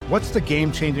What's the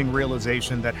game-changing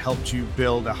realization that helped you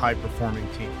build a high-performing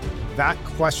team? That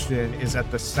question is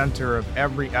at the center of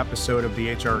every episode of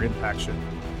the HR Impact Show.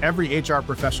 Every HR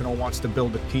professional wants to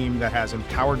build a team that has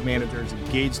empowered managers,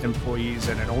 engaged employees,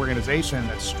 and an organization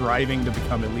that's striving to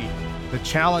become elite. The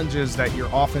challenge is that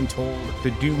you're often told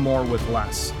to do more with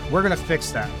less. We're going to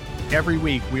fix that. Every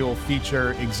week, we will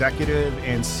feature executive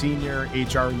and senior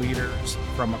HR leaders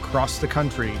from across the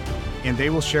country, and they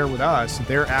will share with us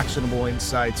their actionable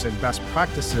insights and best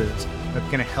practices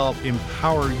that can help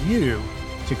empower you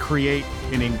to create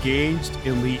an engaged,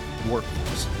 elite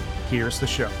workforce. Here's the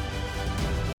show.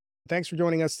 Thanks for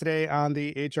joining us today on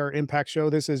the HR Impact Show.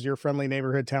 This is your friendly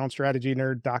neighborhood talent strategy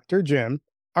nerd, Dr. Jim.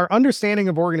 Our understanding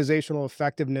of organizational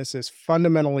effectiveness is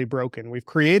fundamentally broken. We've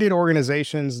created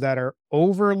organizations that are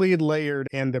overly layered,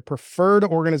 and the preferred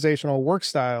organizational work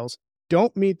styles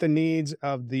don't meet the needs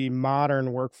of the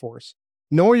modern workforce.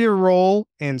 Know your role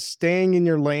and staying in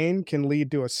your lane can lead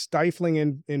to a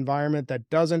stifling environment that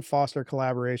doesn't foster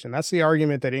collaboration. That's the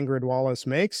argument that Ingrid Wallace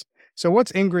makes. So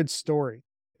what's Ingrid's story?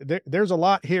 There's a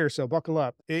lot here, so buckle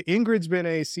up. Ingrid's been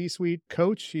a C-suite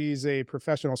coach. She's a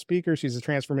professional speaker. She's a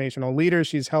transformational leader.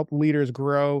 She's helped leaders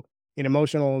grow in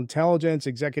emotional intelligence,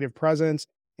 executive presence,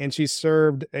 and she's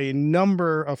served a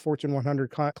number of Fortune 100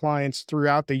 clients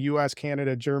throughout the US,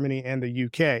 Canada, Germany, and the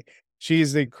UK.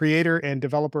 She's the creator and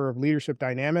developer of Leadership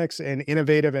Dynamics, an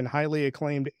innovative and highly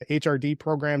acclaimed HRD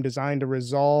program designed to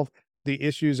resolve the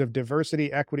issues of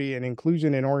diversity, equity, and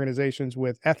inclusion in organizations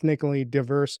with ethnically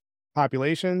diverse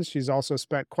populations. She's also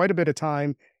spent quite a bit of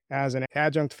time as an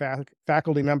adjunct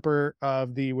faculty member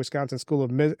of the Wisconsin School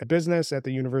of Business at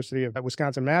the University of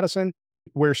Wisconsin-Madison,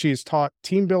 where she's taught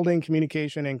team building,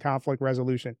 communication, and conflict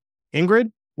resolution.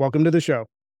 Ingrid, welcome to the show.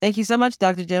 Thank you so much,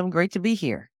 Dr. Jim. Great to be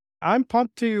here. I'm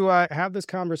pumped to have this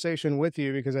conversation with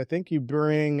you because I think you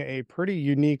bring a pretty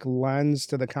unique lens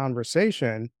to the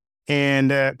conversation,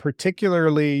 and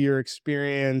particularly your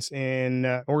experience in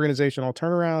organizational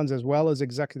turnarounds as well as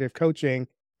executive coaching.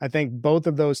 I think both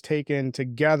of those taken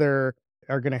together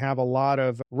are going to have a lot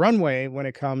of runway when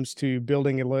it comes to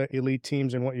building elite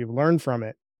teams and what you've learned from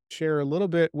it. Share a little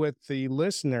bit with the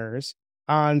listeners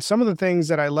on some of the things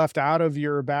that I left out of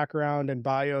your background and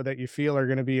bio that you feel are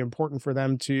going to be important for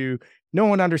them to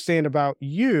know and understand about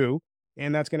you.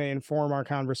 And that's going to inform our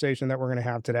conversation that we're going to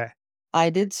have today. I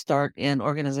did start in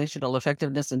organizational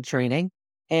effectiveness and training,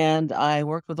 and I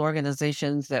worked with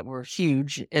organizations that were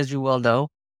huge, as you well know,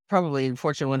 probably in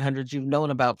Fortune 100 you've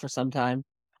known about for some time.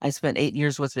 I spent 8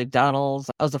 years with McDonald's.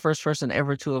 I was the first person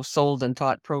ever to have sold and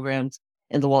taught programs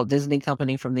in the Walt Disney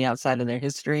Company from the outside of their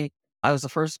history. I was the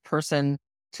first person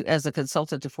as a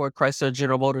consultant to Ford, Chrysler,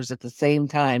 General Motors at the same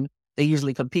time. They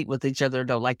usually compete with each other,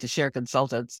 don't like to share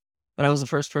consultants, but I was the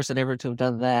first person ever to have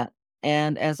done that.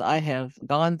 And as I have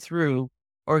gone through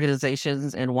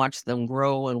organizations and watched them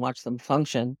grow and watch them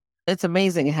function, it's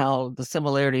amazing how the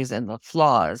similarities and the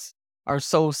flaws are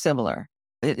so similar.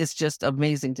 It's just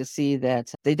amazing to see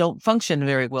that they don't function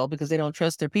very well because they don't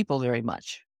trust their people very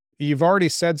much. You've already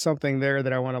said something there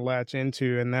that I want to latch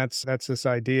into, and that's this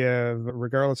idea of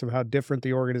regardless of how different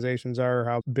the organizations are,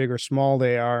 how big or small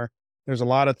they are, there's a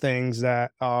lot of things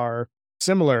that are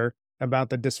similar about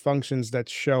the dysfunctions that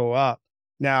show up.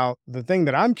 Now, the thing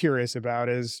that I'm curious about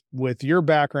is with your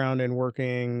background in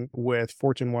working with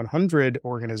Fortune 100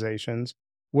 organizations,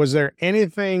 was there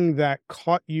anything that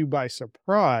caught you by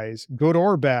surprise, good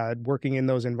or bad, working in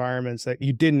those environments that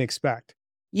you didn't expect?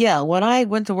 Yeah, when I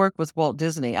went to work with Walt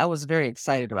Disney, I was very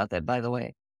excited about that, by the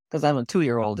way, because I'm a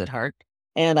 2-year-old at heart.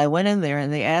 And I went in there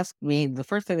and the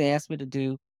first thing they asked me to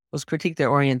do was critique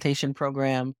their orientation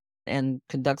program and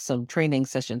conduct some training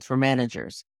sessions for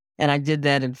managers. And I did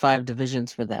that in 5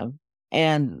 divisions for them.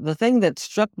 And the thing that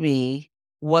struck me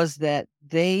was that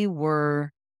they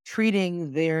were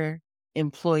treating their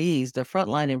employees, the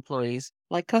frontline employees,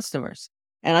 like customers.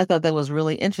 And I thought that was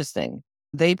really interesting.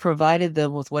 They provided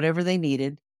them with whatever they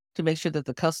needed to make sure that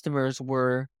the customers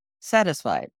were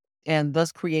satisfied, and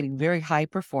thus creating very high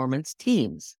performance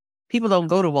teams. People don't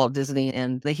go to Walt Disney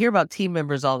and they hear about team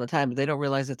members all the time, but they don't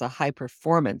realize it's a high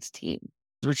performance team,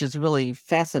 which is really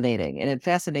fascinating. And it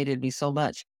fascinated me so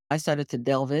much, I started to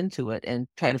delve into it and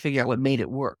try to figure out what made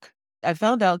it work. I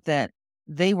found out that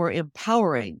they were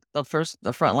empowering the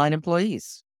frontline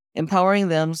employees, empowering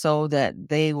them so that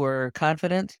they were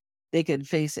confident, they could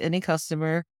face any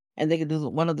customer, and they could do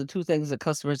one of the 2 things that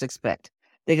customers expect.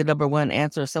 They could, number 1,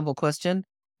 answer a simple question,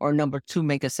 or number 2,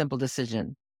 make a simple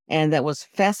decision. And that was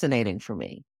fascinating for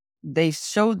me. They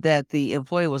showed that the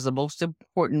employee was the most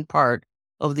important part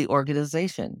of the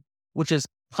organization, which is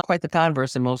quite the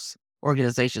converse in most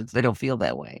organizations. They don't feel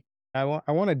that way. I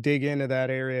want to dig into that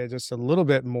area just a little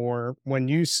bit more. When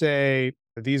you say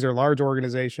these are large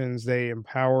organizations, they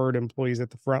empowered employees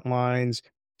at the front lines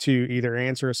to either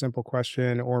answer a simple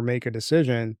question or make a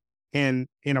decision. And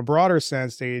in a broader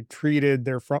sense, they treated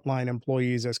their frontline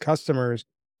employees as customers.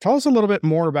 Tell us a little bit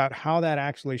more about how that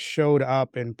actually showed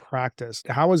up in practice.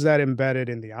 How was that embedded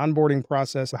in the onboarding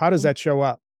process? How does that show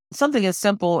up? Something as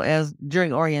simple as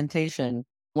during orientation,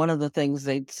 one of the things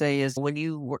they'd say is when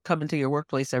you come into your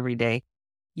workplace every day,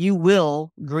 you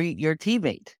will greet your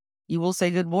teammate. You will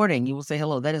say good morning. You will say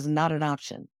hello. That is not an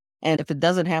option. And if it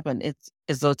doesn't happen, it's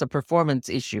as though it's a performance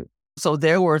issue. So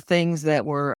there were things that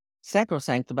were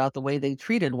sacrosanct about the way they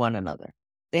treated one another.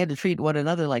 They had to treat one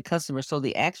another like customers so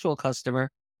the actual customer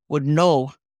would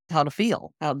know how to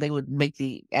feel, how they would make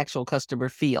the actual customer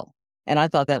feel. And I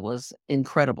thought that was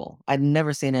incredible. I'd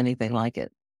never seen anything like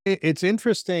it. It's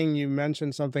interesting you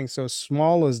mentioned something so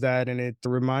small as that, and it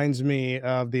reminds me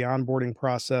of the onboarding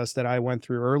process that I went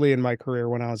through early in my career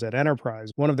when I was at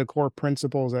Enterprise. One of the core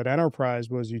principles at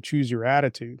Enterprise was you choose your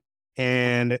attitude.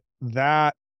 And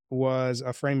that was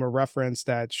a frame of reference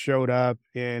that showed up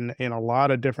in a lot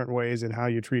of different ways in how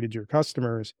you treated your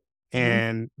customers. Mhm.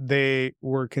 And they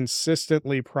were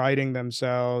consistently priding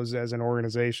themselves as an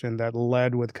organization that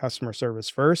led with customer service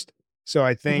first. So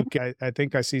Mhm. I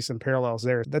think I see some parallels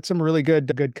there. That's some really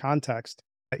good context.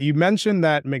 You mentioned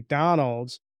that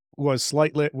McDonald's was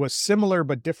similar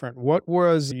but different. What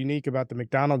was unique about the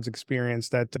McDonald's experience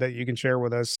that you can share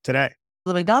with us today?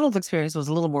 The McDonald's experience was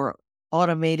a little more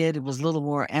automated. It was a little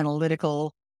more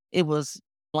analytical. It was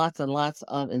lots and lots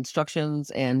of instructions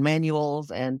and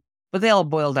manuals but they all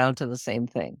boil down to the same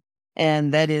thing.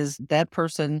 And that is that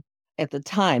person at the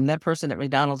time, that person at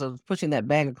McDonald's that was pushing that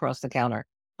bag across the counter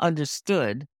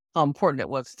understood how important it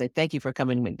was to say thank you for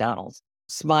coming to McDonald's,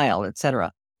 smile,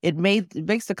 etc. It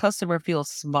makes the customer feel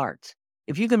smart.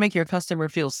 If you can make your customer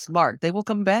feel smart, they will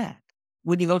come back.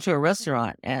 When you go to a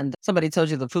restaurant and somebody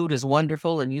tells you the food is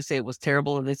wonderful and you say it was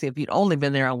terrible, and they say, if you'd only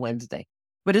been there on Wednesday.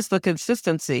 But it's the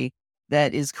consistency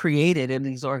that is created in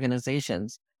these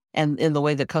organizations and in the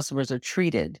way that customers are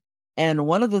treated. And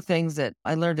one of the things that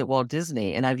I learned at Walt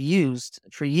Disney and I've used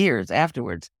for years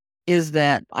afterwards is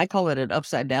that I call it an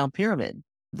upside down pyramid,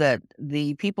 that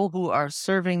the people who are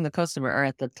serving the customer are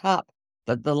at the top,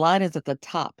 but the line is at the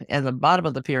top and the bottom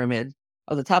of the pyramid,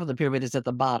 or the top of the pyramid is at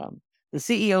the bottom. The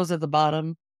CEOs at the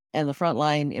bottom and the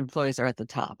frontline employees are at the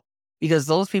top because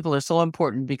those people are so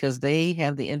important because they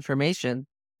have the information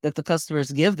that the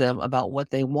customers give them about what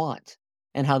they want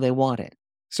and how they want it.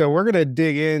 So we're going to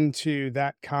dig into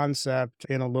that concept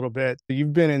in a little bit.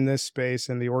 You've been in this space,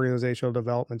 in the organizational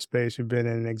development space. You've been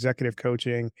in executive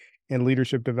coaching and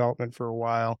leadership development for a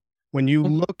while. When you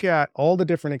Mhm. look at all the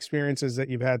different experiences that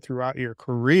you've had throughout your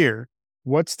career,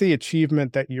 what's the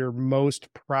achievement that you're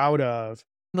most proud of?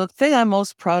 The thing I'm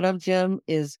most proud of, Jim,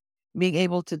 is being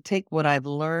able to take what I've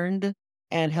learned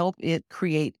and help it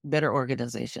create better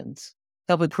organizations,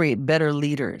 help it create better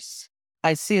leaders.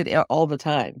 I see it all the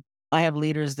time. I have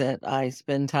leaders that I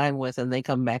spend time with, and they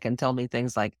come back and tell me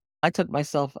things like, I took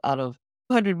myself out of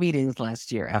 200 meetings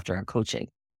last year after our coaching.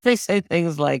 They say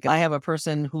things like, I have a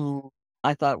person who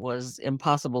I thought was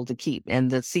impossible to keep.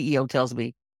 And the CEO tells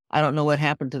me, I don't know what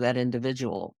happened to that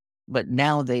individual, but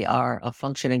now they are a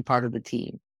functioning part of the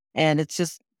team. And it's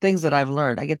just things that I've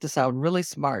learned. I get to sound really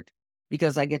smart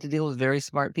because I get to deal with very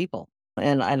smart people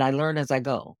and I learn as I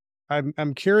go.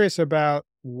 I'm curious about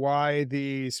why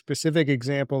the specific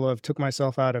example of took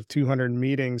myself out of 200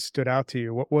 meetings stood out to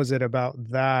you. What was it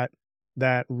about that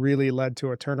that really led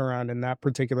to a turnaround in that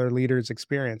particular leader's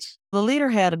experience? The leader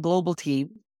had a global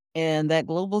team, and that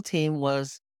global team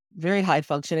was very high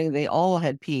functioning. They all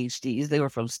had PhDs. They were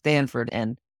from Stanford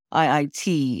and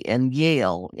IIT and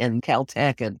Yale and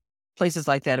Caltech and places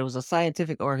like that. It was a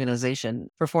scientific organization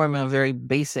performing a very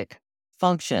basic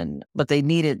function, but they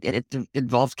needed it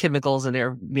involved chemicals and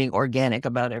they're being organic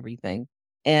about everything.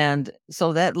 And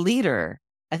so that leader,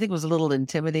 I think, was a little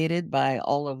intimidated by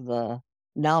all of the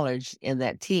knowledge in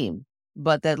that team,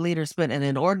 but that leader spent an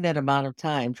inordinate amount of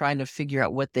time trying to figure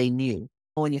out what they knew.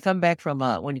 When you come back from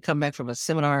a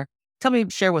seminar, tell me,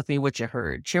 share with me what you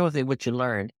heard, share with me what you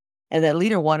learned. And that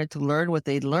leader wanted to learn what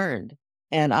they'd learned.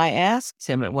 And I asked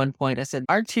him at one point, I said,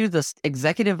 aren't you the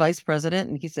executive vice president?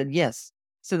 And he said, yes.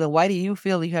 So then why do you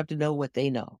feel you have to know what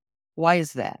they know? Why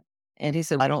is that? And he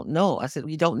said, I don't know. I said,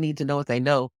 you don't need to know what they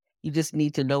know. You just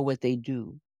need to know what they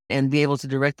do and be able to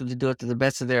direct them to do it to the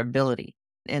best of their ability.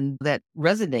 And that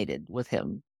resonated with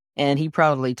him. And he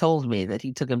proudly told me that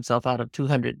he took himself out of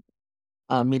 200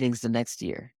 meetings the next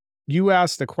year. You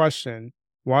asked the question,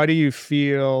 why do you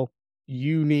feel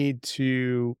you need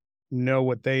to know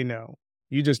what they know?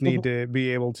 You just need Mhm. to be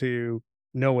able to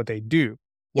know what they do.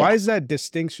 Why Yeah. is that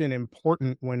distinction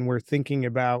important when we're thinking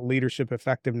about leadership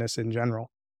effectiveness in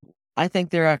general? I think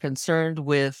they are concerned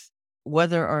with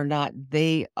whether or not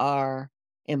they are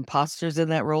imposters in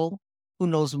that role, who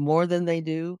knows more than they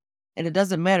do. And it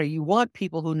doesn't matter. You want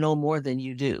people who know more than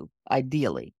you do,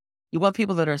 ideally. You want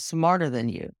people that are smarter than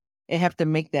you and have to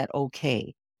make that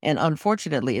okay. And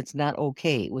unfortunately, it's not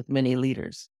okay with many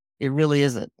leaders. It really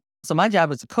isn't. So, my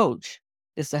job as a coach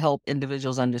is to help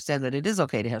individuals understand that it is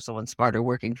okay to have someone smarter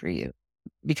working for you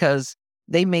because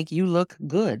they make you look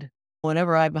good.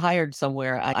 Whenever I'm hired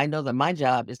somewhere, I know that my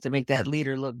job is to make that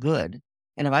leader look good.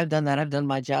 And if I've done that, I've done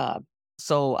my job.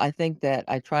 So I think that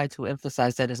I try to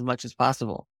emphasize that as much as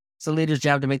possible. It's a leader's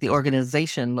job to make the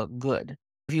organization look good.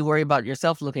 If you worry about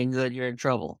yourself looking good, you're in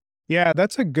trouble. Yeah,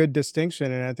 that's a good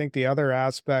distinction. And I think the other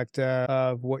aspect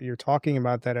of what you're talking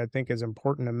about that I think is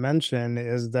important to mention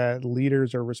is that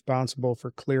leaders are responsible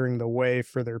for clearing the way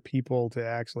for their people to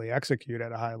actually execute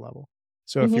at a high level.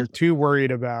 So if Hmm. you're too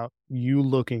worried about you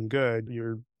looking good,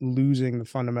 you're losing the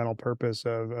fundamental purpose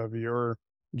of your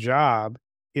job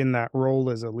in that role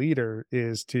as a leader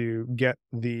is to get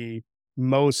the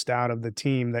most out of the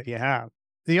team that you have.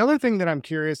 The other thing that I'm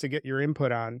curious to get your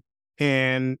input on,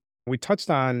 and we touched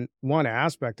on one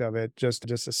aspect of it just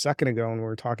a second ago when we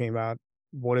were talking about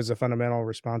what is the fundamental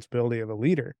responsibility of a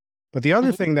leader. But the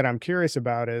other Hmm. thing that I'm curious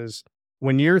about is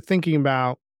when you're thinking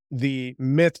about the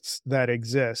myths that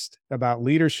exist about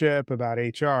leadership, about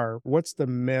HR, what's the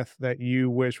myth that you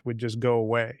wish would just go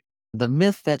away? The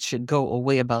myth that should go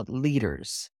away about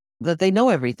leaders, that they know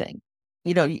everything.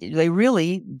 They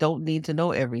really don't need to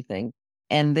know everything.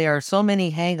 And there are so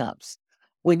many hangups.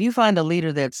 When you find a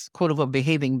leader that's quote unquote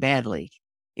behaving badly,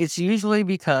 it's usually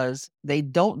because they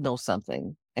don't know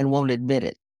something and won't admit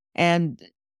it. And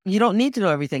you don't need to know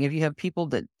everything. If you have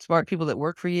smart people that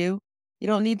work for you, you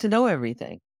don't need to know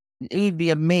everything. You'd be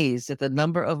amazed at the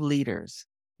number of leaders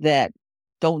that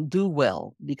don't do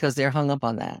well because they're hung up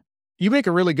on that. You make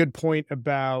a really good point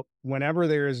about whenever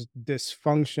there's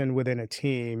dysfunction within a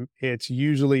team, it's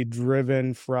usually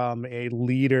driven from a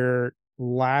leader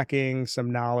lacking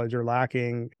some knowledge or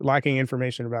lacking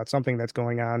information about something that's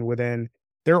going on within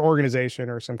their organization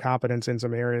or some competence in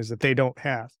some areas that they don't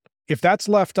have. If that's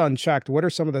left unchecked, what are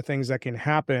some of the things that can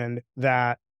happen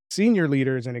that senior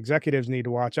leaders and executives need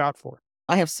to watch out for?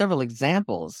 I have several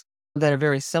examples that are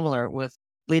very similar with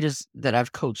leaders that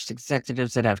I've coached,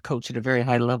 executives that I've coached at a very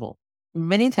high level.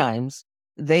 Many times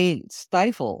they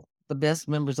stifle the best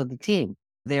members of the team.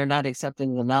 They are not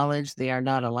accepting the knowledge, they are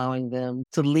not allowing them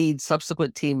to lead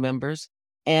subsequent team members,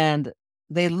 and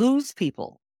they lose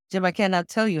people. Jim, I cannot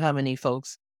tell you how many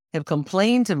folks have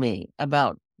complained to me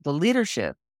about the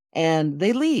leadership and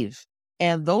they leave.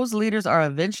 And those leaders are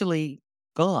eventually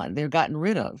gone, they're gotten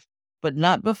rid of, but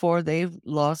not before they've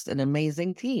lost an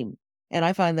amazing team. And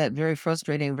I find that very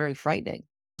frustrating and very frightening.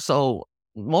 So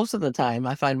most of the time,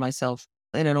 I find myself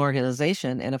in an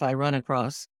organization, and if I run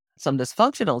across some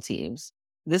dysfunctional teams,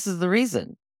 this is the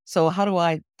reason. So, how do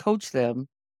I coach them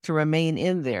to remain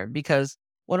in there? Because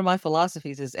one of my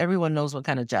philosophies is everyone knows what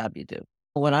kind of job you do.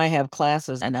 When I have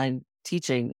classes and I'm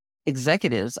teaching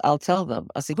executives, I'll tell them,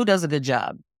 I say, who does a good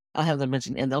job? I'll have them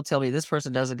mention, and they'll tell me this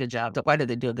person does a good job. Why did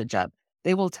they do a good job?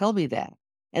 They will tell me that.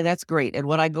 And that's great. And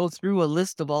when I go through a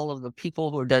list of all of the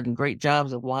people who are done great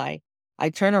jobs and why, I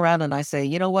turn around and I say,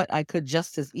 you know what? I could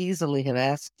just as easily have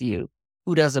asked you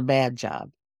who does a bad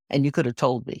job, and you could have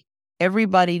told me.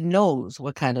 Everybody knows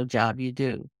what kind of job you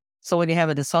do. So when you have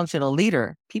a dysfunctional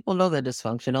leader, people know they're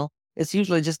dysfunctional. It's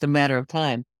usually just a matter of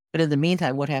time. But in the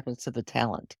meantime, what happens to the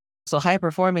talent? So high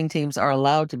performing teams are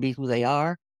allowed to be who they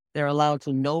are. They're allowed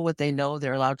to know what they know.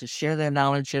 They're allowed to share their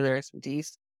knowledge, share their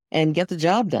expertise, and get the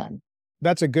job done.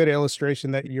 That's a good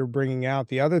illustration that you're bringing out.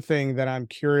 The other thing that I'm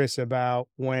curious about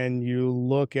when you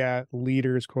look at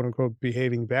leaders, quote unquote,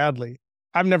 behaving badly,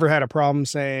 I've never had a problem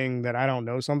saying that I don't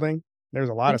know something. There's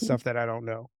a lot of Mhm. stuff that I don't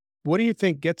know. What do you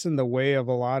think gets in the way of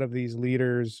a lot of these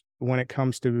leaders when it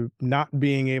comes to not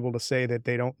being able to say that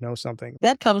they don't know something?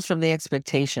 That comes from the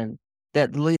expectation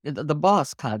that the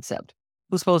boss concept,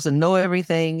 who's supposed to know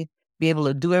everything, be able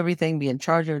to do everything, be in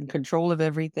charge or in control of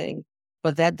everything.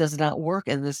 But that does not work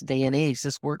in this day and age.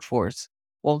 This workforce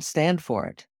won't stand for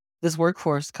it. This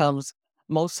workforce comes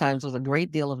most times with a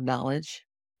great deal of knowledge,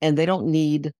 and they don't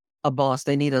need a boss.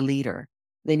 They need a leader.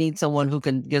 They need someone who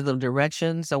can give them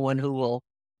direction, someone who will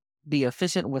be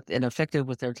efficient with and effective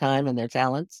with their time and their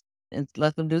talents and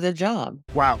let them do their job.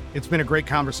 Wow, it's been a great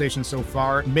conversation so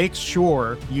far. Make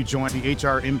sure you join the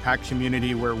HR Impact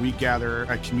community where we gather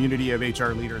a community of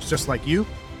HR leaders just like you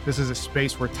This is a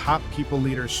space where top people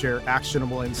leaders share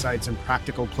actionable insights and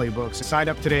practical playbooks. Sign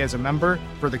up today as a member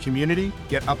for the community,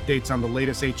 get updates on the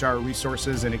latest HR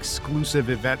resources and exclusive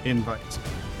event invites.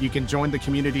 You can join the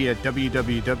community at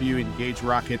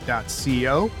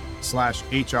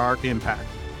www.engagerocket.co/HR impact.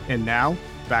 And now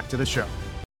back to the show.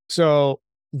 So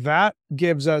that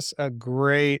gives us a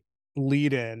great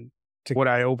lead in to what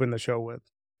I opened the show with.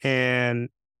 And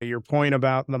your point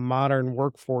about the modern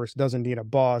workforce doesn't need a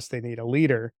boss, they need a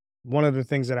leader. One of the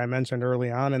things that I mentioned early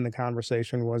on in the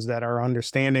conversation was that our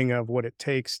understanding of what it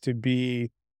takes to be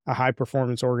a high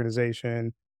performance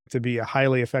organization, to be a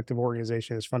highly effective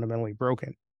organization, is fundamentally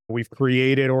broken. We've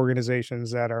created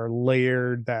organizations that are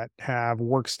layered, that have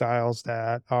work styles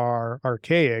that are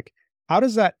archaic. How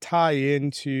does that tie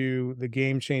into the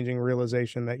game-changing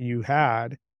realization that you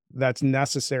had that's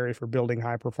necessary for building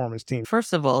high-performance teams?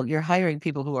 First of all, you're hiring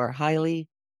people who are highly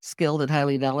skilled and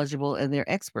highly knowledgeable, and they're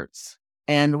experts.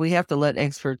 And we have to let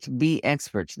experts be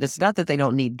experts. It's not that they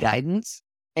don't need guidance.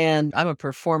 And I'm a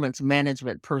performance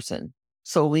management person.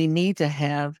 So we need to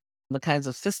have the kinds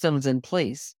of systems in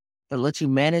place that let you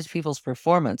manage people's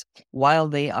performance while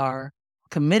they are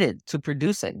committed to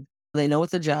producing. They know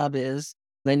what the job is.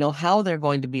 They know how they're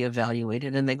going to be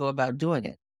evaluated, and they go about doing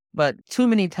it. But too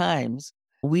many times,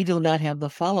 we do not have the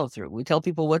follow through. We tell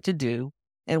people what to do,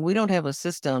 and we don't have a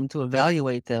system to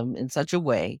evaluate them in such a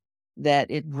way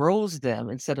that it grows them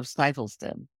instead of stifles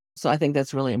them. So I think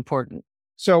that's really important.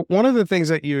 So one of the things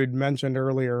that you had mentioned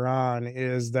earlier on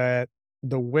is that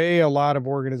the way a lot of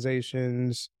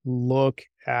organizations look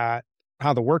at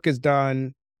how the work is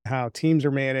done, how teams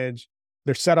are managed,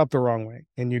 they're set up the wrong way.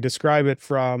 And you describe it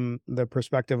from the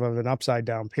perspective of an upside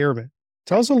down pyramid.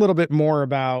 Tell us a little bit more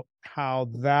about how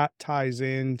that ties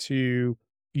into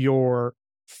your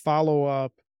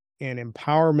follow-up and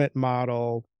empowerment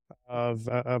model of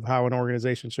how an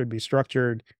organization should be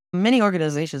structured. Many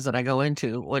organizations that I go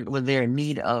into, when they're in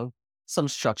need of some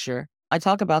structure, I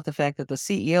talk about the fact that the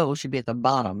CEO should be at the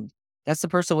bottom. That's the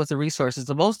person with the resources.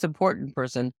 The most important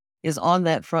person is on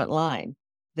that front line.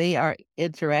 They are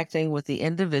interacting with the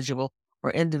individual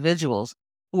or individuals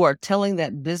who are telling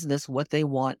that business what they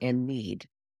want and need.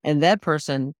 And that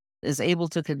person is able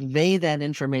to convey that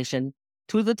information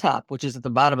to the top, which is at the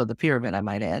bottom of the pyramid, I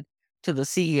might add, to the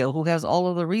CEO who has all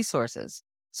of the resources.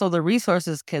 So the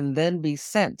resources can then be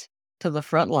sent to the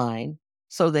front line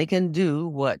so they can do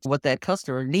what that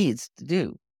customer needs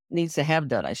to have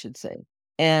done, I should say.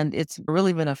 And it's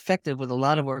really been effective with a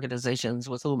lot of organizations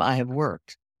with whom I have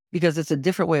worked because it's a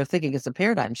different way of thinking. It's a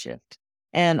paradigm shift.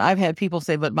 And I've had people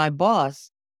say, but my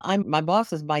boss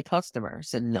is my customer. I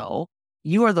said, no,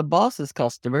 you are the boss's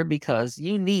customer because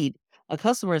a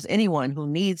customer is anyone who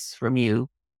needs from you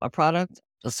a product,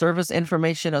 a service,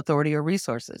 information, authority, or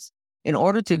resources. In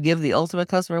order to give the ultimate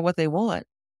customer what they want,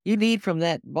 you need from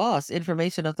that boss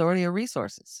information, authority, or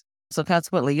resources. So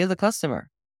consequently, you're the customer.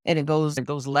 And it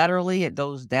goes laterally, it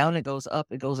goes down, it goes up,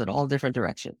 it goes in all different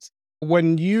directions.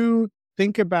 When you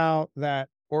think about that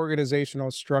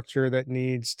organizational structure that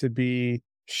needs to be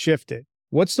shifted,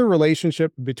 what's the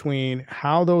relationship between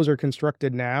how those are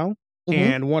constructed now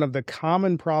and one of the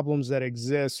common problems that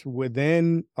exists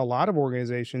within a lot of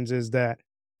organizations is that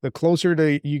the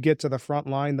closer you get to the front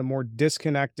line, the more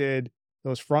disconnected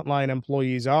those frontline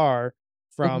employees are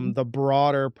from the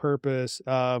broader purpose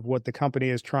of what the company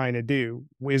is trying to do.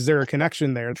 Is there a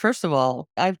connection there? First of all,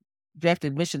 I've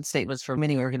drafted mission statements for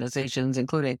many organizations,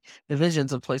 including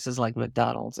divisions of places like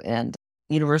McDonald's and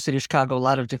University of Chicago, a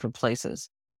lot of different places.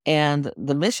 And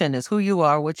the mission is who you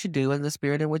are, what you do, and the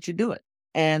spirit in which you do it.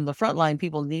 And the frontline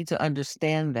people need to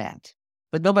understand that.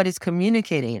 But nobody's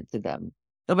communicating it to them.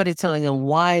 Nobody's telling them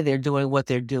why they're doing what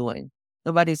they're doing.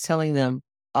 Nobody's telling them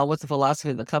what the philosophy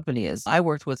of the company is. I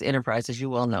worked with enterprise, as you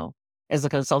well know. As a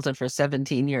consultant for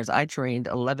 17 years, I trained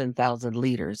 11,000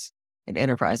 leaders in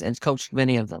enterprise and coached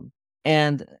many of them.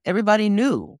 And everybody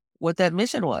knew what that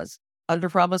mission was. Under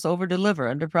promise, over deliver,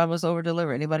 under promise, over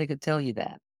deliver. Anybody could tell you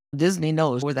that. Disney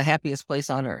knows we're the happiest place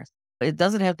on earth. It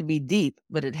doesn't have to be deep,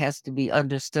 but it has to be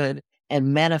understood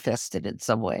and manifested in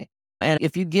some way. And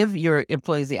if you give your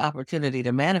employees the opportunity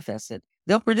to manifest it,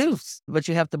 they'll produce, but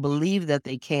you have to believe that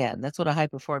they can. That's what a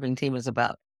high-performing team is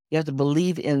about. You have to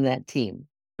believe in that team.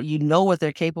 You know what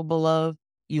they're capable of.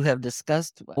 You have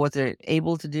discussed what they're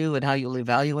able to do and how you'll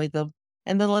evaluate them,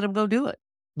 and then let them go do it.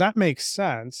 That makes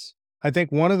sense. I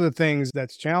think one of the things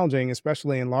that's challenging,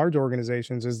 especially in large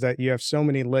organizations, is that you have so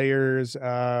many layers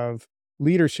of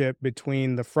leadership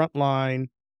between the front line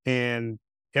and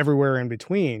everywhere in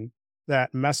between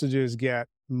that messages get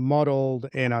muddled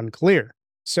and unclear.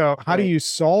 So, how do Right. you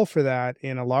solve for that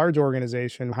in a large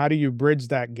organization? How do you bridge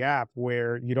that gap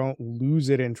where you don't lose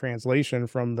it in translation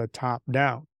from the top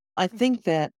down? I think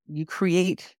that you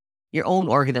create your own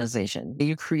organization.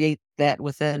 You create that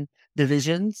within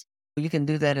divisions. You can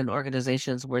do that in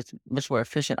organizations where it's much more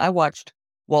efficient. I watched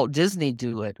Walt Disney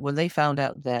do it when they found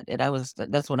out that,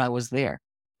 and that's when I was there,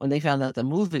 when they found out the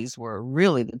movies were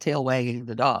really the tail wagging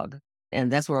the dog, and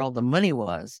that's where all the money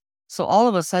was. So all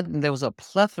of a sudden, there was a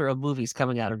plethora of movies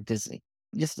coming out of Disney,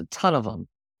 just a ton of them.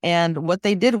 And what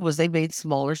they did was they made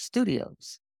smaller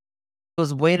studios. It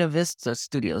was Buena Vista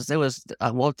Studios. There was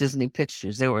Walt Disney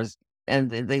Pictures. There was,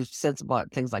 and they've since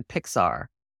bought things like Pixar.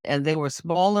 And they were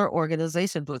smaller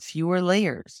organizations with fewer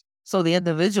layers. So the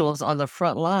individuals on the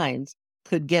front lines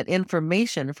could get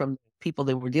information from people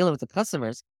that were dealing with the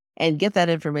customers and get that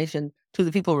information to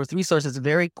the people with resources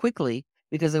very quickly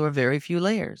because there were very few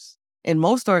layers. In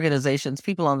most organizations,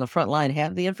 people on the front line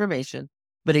have the information,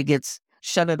 but it gets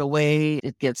shunted away,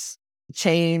 it gets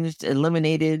changed,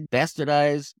 eliminated,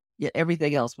 bastardized, yet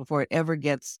everything else before it ever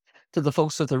gets to the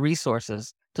folks with the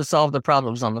resources to solve the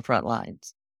problems on the front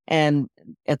lines. And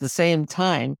at the same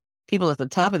time, people at the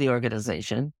top of the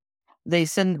organization, they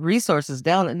send resources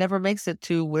down. It never makes it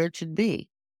to where it should be.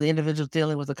 The individuals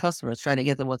dealing with the customers, trying to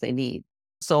get them what they need.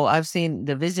 So I've seen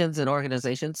divisions in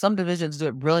organizations. Some divisions do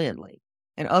it brilliantly,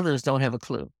 and others don't have a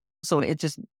clue. So it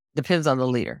just depends on the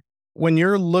leader. When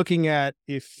you're looking at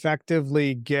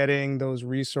effectively getting those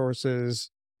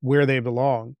resources where they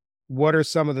belong, what are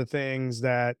some of the things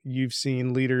that you've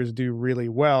seen leaders do really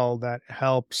well that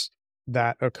helps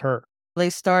that occur?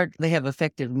 They have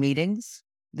effective meetings.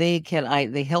 They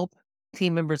help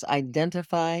team members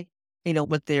identify,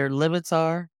 what their limits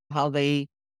are, how they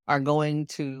are going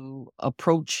to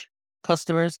approach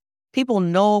customers. People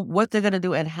know what they're going to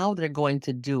do and how they're going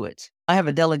to do it. I have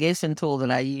a delegation tool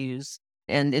that I use,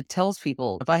 and it tells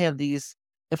people if I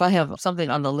have something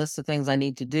on the list of things I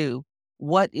need to do,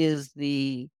 what is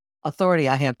the authority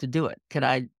I have to do it? Can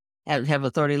I have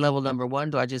authority level number one?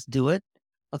 Do I just do it?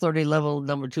 Authority level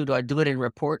number two, do I do it in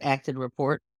report, act in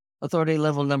report? Authority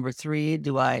level number three,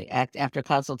 do I act after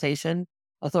consultation?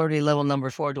 Authority level number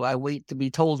four, do I wait to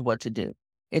be told what to do?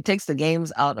 It takes the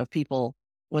games out of people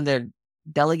when they're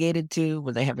delegated to,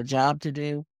 when they have a job to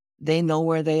do. They know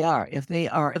where they are. If they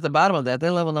are at the bottom of that,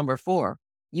 they're level number four.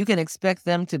 You can expect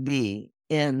them to be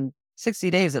in 60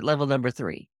 days at level number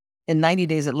three, in 90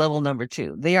 days at level number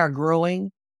two. They are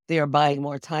growing. They are buying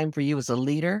more time for you as a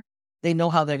leader. They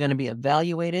know how they're going to be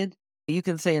evaluated. You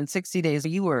can say in 60 days,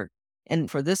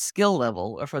 and for this skill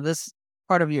level or for this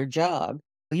part of your job,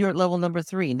 you're at level number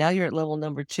three. Now you're at level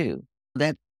number two.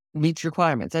 That meets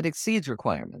requirements, that exceeds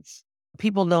requirements.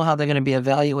 People know how they're going to be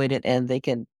evaluated, and they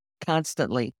can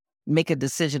constantly make a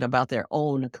decision about their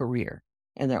own career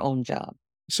and their own job.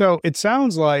 So it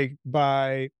sounds like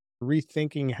by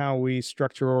rethinking how we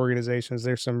structure organizations,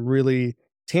 there's some really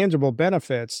tangible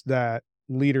benefits that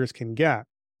leaders can get.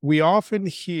 We often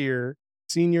hear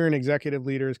senior and executive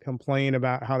leaders complain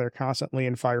about how they're constantly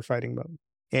in firefighting mode.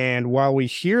 And while we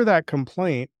hear that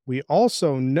complaint, we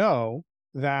also know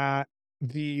that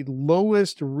the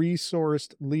lowest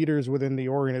resourced leaders within the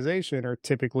organization are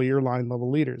typically your line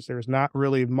level leaders. There's not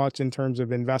really much in terms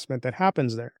of investment that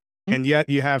happens there. And yet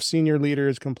you have senior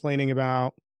leaders complaining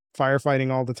about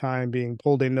firefighting all the time, being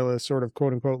pulled into the sort of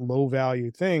quote unquote low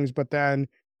value things. But then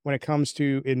when it comes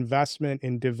to investment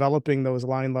in developing those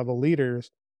line level leaders,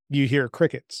 you hear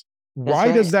crickets. That's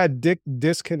Why does right. that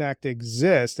disconnect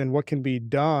exist, and what can be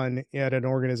done at an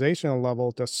organizational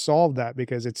level to solve that?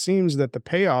 Because it seems that the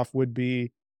payoff would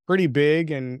be pretty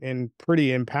big and pretty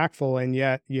impactful. And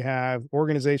yet you have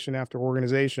organization after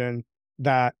organization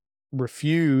that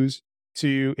refuse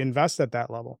to invest at that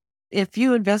level. If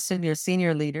you invest in your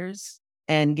senior leaders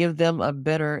and give them a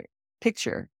better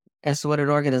picture as to what an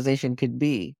organization could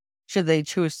be, should they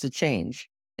choose to change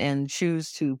and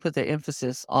choose to put their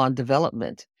emphasis on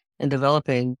development and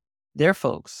developing their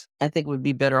folks, I think we'd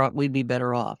be better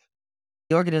off.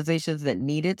 The organizations that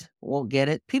need it won't get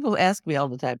it. People ask me all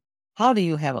the time, how do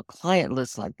you have a client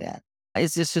list like that?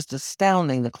 It's just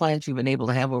astounding, the clients you've been able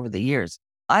to have over the years.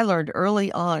 I learned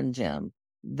early on, Jim,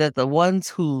 that the ones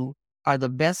who are the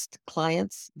best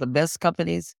clients, the best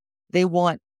companies, they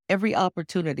want every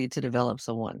opportunity to develop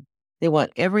someone. They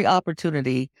want every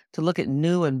opportunity to look at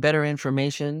new and better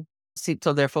information,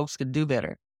 so their folks could do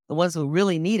better. The ones who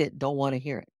really need it don't want to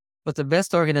hear it. But the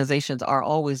best organizations are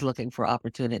always looking for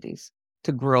opportunities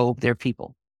to grow their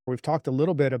people. We've talked a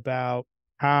little bit about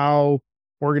how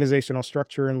organizational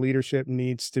structure and leadership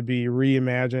needs to be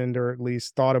reimagined or at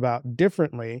least thought about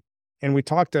differently. And we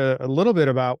talked a little bit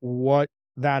about what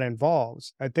that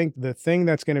involves. I think the thing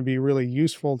that's going to be really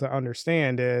useful to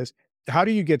understand is how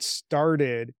do you get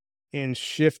started in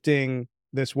shifting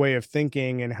this way of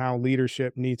thinking and how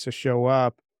leadership needs to show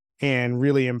up and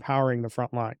really empowering the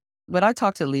front line? When I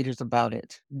talk to leaders about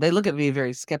it, they look at me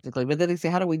very skeptically, but then they say,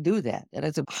 how do we do that? And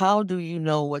I said, how do you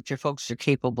know what your folks are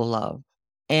capable of?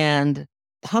 And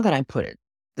how can I put it?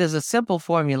 There's a simple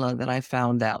formula that I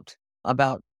found out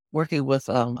about working with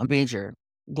a major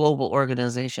global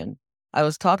organization. I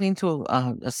was talking to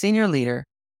a senior leader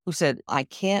who said, I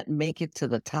can't make it to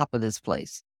the top of this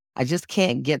place. I just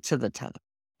can't get to the top.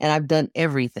 And I've done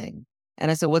everything.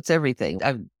 And I said, what's everything?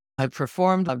 I've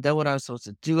performed, I've done what I was supposed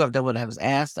to do, I've done what I was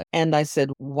asked. And I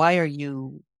said, what are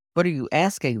you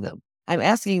asking them? I'm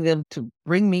asking them to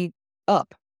bring me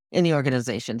up in the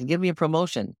organization, to give me a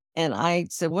promotion. And I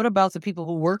said, what about the people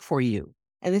who work for you?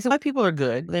 And they said, my people are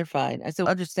good, they're fine. I said,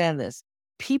 understand this.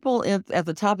 People at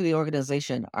the top of the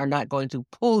organization are not going to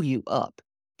pull you up.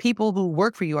 People who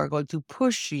work for you are going to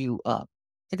push you up.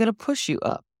 They're going to push you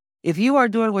up. If you are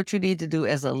doing what you need to do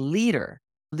as a leader,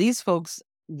 these folks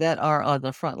that are on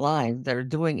the front line, that are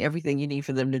doing everything you need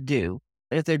for them to do,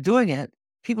 if they're doing it,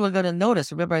 people are going to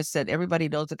notice. Remember, I said, everybody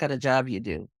knows the kind of job you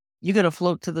do. You're going to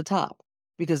float to the top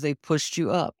because they pushed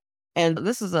you up. And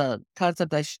this is a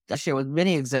concept I share with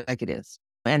many executives.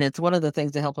 And it's one of the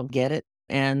things to help them get it.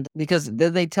 And because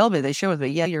then they tell me, they share with me,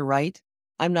 yeah, you're right.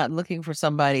 I'm not looking for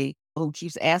somebody who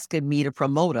keeps asking me to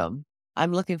promote them.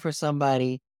 I'm looking for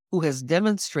somebody who has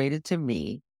demonstrated to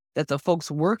me that the folks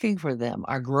working for them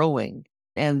are growing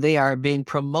and they are being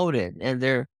promoted and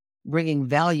they're bringing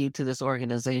value to this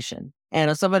organization.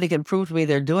 And if somebody can prove to me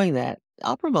they're doing that,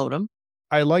 I'll promote them.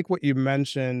 I like what you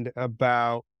mentioned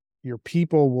about your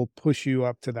people will push you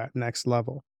up to that next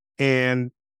level.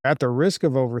 And at the risk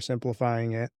of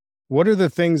oversimplifying it, what are the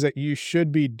things that you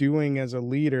should be doing as a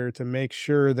leader to make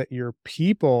sure that your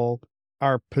people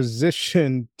are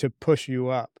positioned to push you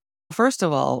up? First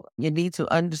of all, you need to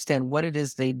understand what it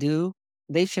is they do.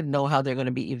 They should know how they're going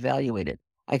to be evaluated.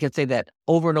 I could say that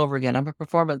over and over again. I'm a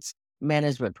performance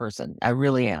management person. I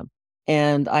really am.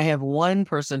 And I have one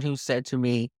person who said to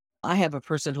me, I have a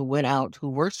person who went out, who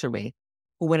works for me,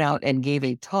 who went out and gave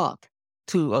a talk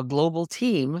to a global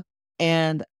team.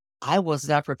 And I was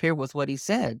not prepared with what he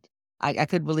said. I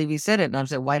couldn't believe he said it. And I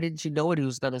said, why didn't you know what he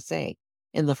was going to say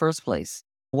in the first place?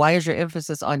 Why is your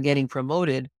emphasis on getting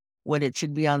promoted when it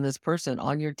should be on this person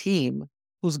on your team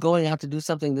who's going out to do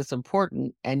something that's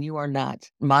important and you are not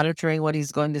monitoring what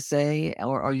he's going to say,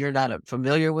 or you're not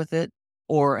familiar with it,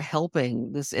 or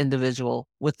helping this individual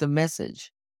with the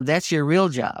message? That's your real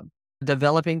job.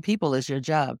 Developing people is your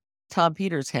job. Tom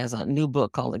Peters has a new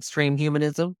book called Extreme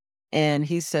Humanism, and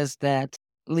he says that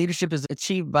leadership is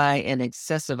achieved by an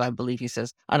obsessive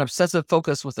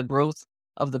focus with the growth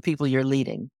of the people you're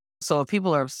leading. So if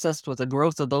people are obsessed with the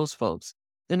growth of those folks,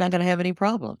 they're not going to have any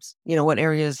problems. You know, what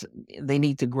areas they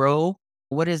need to grow?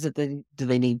 What is it do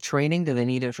they need training? Do they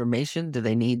need information? Do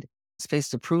they need space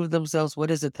to prove themselves?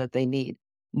 What is it that they need?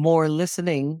 More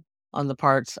listening on the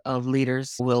parts of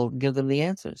leaders will give them the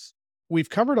answers. We've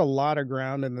covered a lot of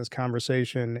ground in this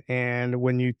conversation. And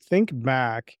when you think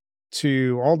back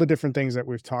to all the different things that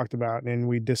we've talked about, and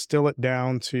we distill it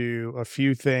down to a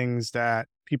few things that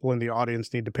people in the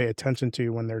audience need to pay attention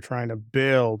to when they're trying to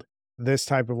build this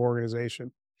type of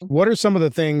organization, what are some of the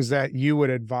things that you would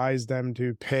advise them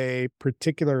to pay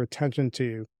particular attention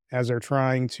to as they're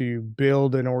trying to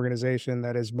build an organization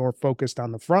that is more focused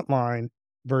on the front line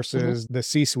versus the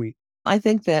C-suite? I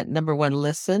think that number one,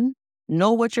 listen,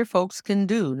 know what your folks can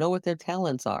do, know what their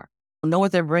talents are, know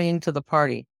what they're bringing to the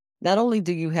party. Not only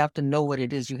do you have to know what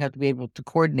it is, you have to be able to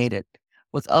coordinate it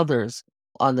with others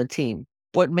on the team.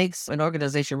 What makes an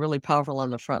organization really powerful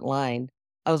on the front line,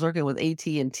 I was working with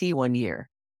AT&T one year,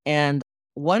 and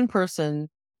one person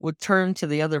would turn to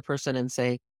the other person and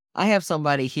say, I have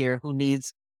somebody here who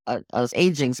needs an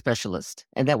aging specialist,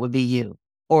 and that would be you.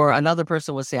 Or another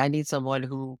person would say, I need someone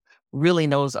who really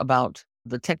knows about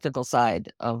the technical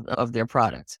side of their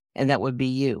products, and that would be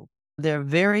you. They're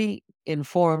very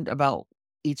informed about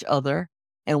each other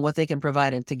and what they can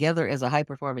provide. And together as a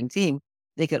high-performing team,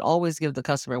 they can always give the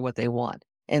customer what they want.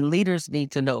 And leaders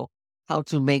need to know how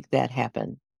to make that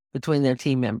happen between their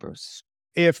team members.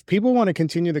 If people want to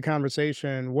continue the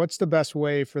conversation, what's the best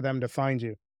way for them to find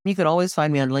you? You can always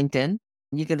find me on LinkedIn.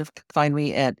 You can find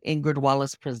me at Ingrid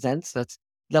Wallace Presents. That's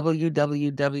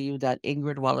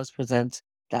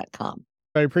www.ingridwallacepresents.com.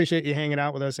 I appreciate you hanging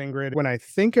out with us, Ingrid. When I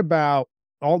think about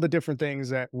all the different things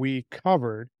that we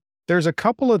covered, there's a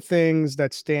couple of things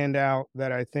that stand out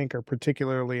that I think are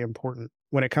particularly important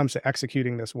when it comes to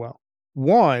executing this well.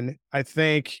 One, I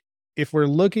think if we're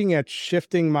looking at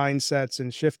shifting mindsets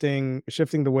and shifting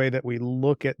the way that we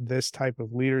look at this type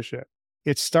of leadership,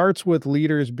 it starts with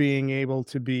leaders being able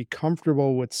to be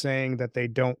comfortable with saying that they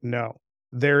don't know.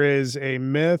 There is a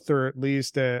myth, or at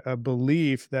least a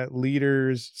belief, that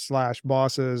leaders slash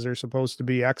bosses are supposed to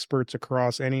be experts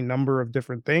across any number of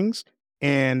different things.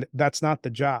 And that's not the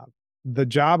job. The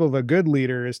job of a good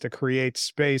leader is to create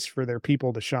space for their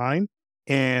people to shine.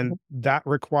 And that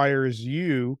requires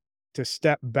you to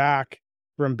step back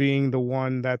from being the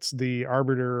one that's the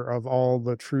arbiter of all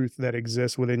the truth that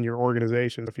exists within your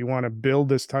organization. If you want to build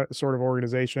this sort of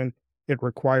organization, it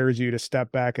requires you to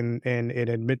step back and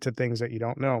admit to things that you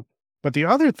don't know. But the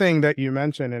other thing that you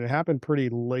mentioned, and it happened pretty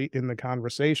late in the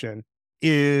conversation,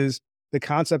 is the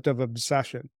concept of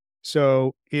obsession.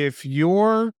 So if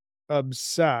you're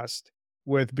obsessed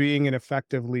with being an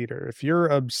effective leader, if you're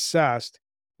obsessed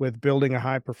with building a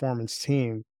high performance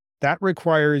team, that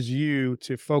requires you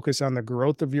to focus on the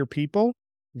growth of your people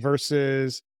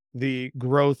versus the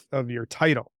growth of your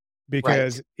title.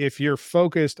 Because Right. if you're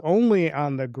focused only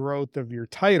on the growth of your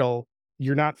title,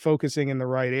 you're not focusing in the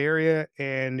right area,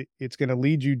 and it's going to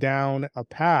lead you down a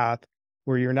path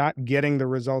where you're not getting the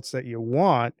results that you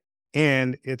want.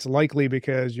 And it's likely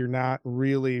because you're not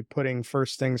really putting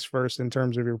first things first in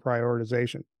terms of your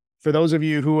prioritization. For those of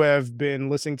you who have been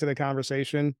listening to the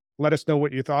conversation, let us know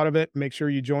what you thought of it. Make sure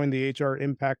you join the HR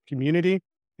Impact community,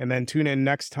 and then tune in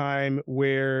next time,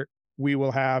 where we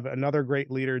will have another great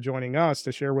leader joining us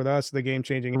to share with us the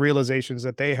game-changing realizations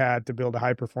that they had to build a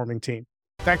high-performing team.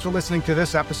 Thanks for listening to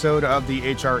this episode of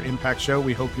the HR Impact Show.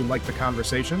 We hope you liked the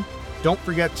conversation. Don't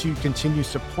forget to continue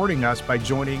supporting us by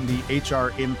joining the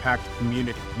HR Impact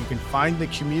community. You can find the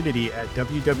community at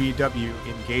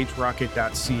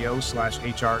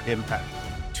www.engagerocket.co/HR Impact.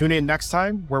 Tune in next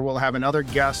time, where we'll have another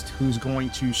guest who's going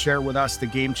to share with us the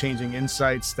game-changing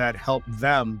insights that help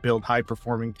them build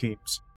high-performing teams.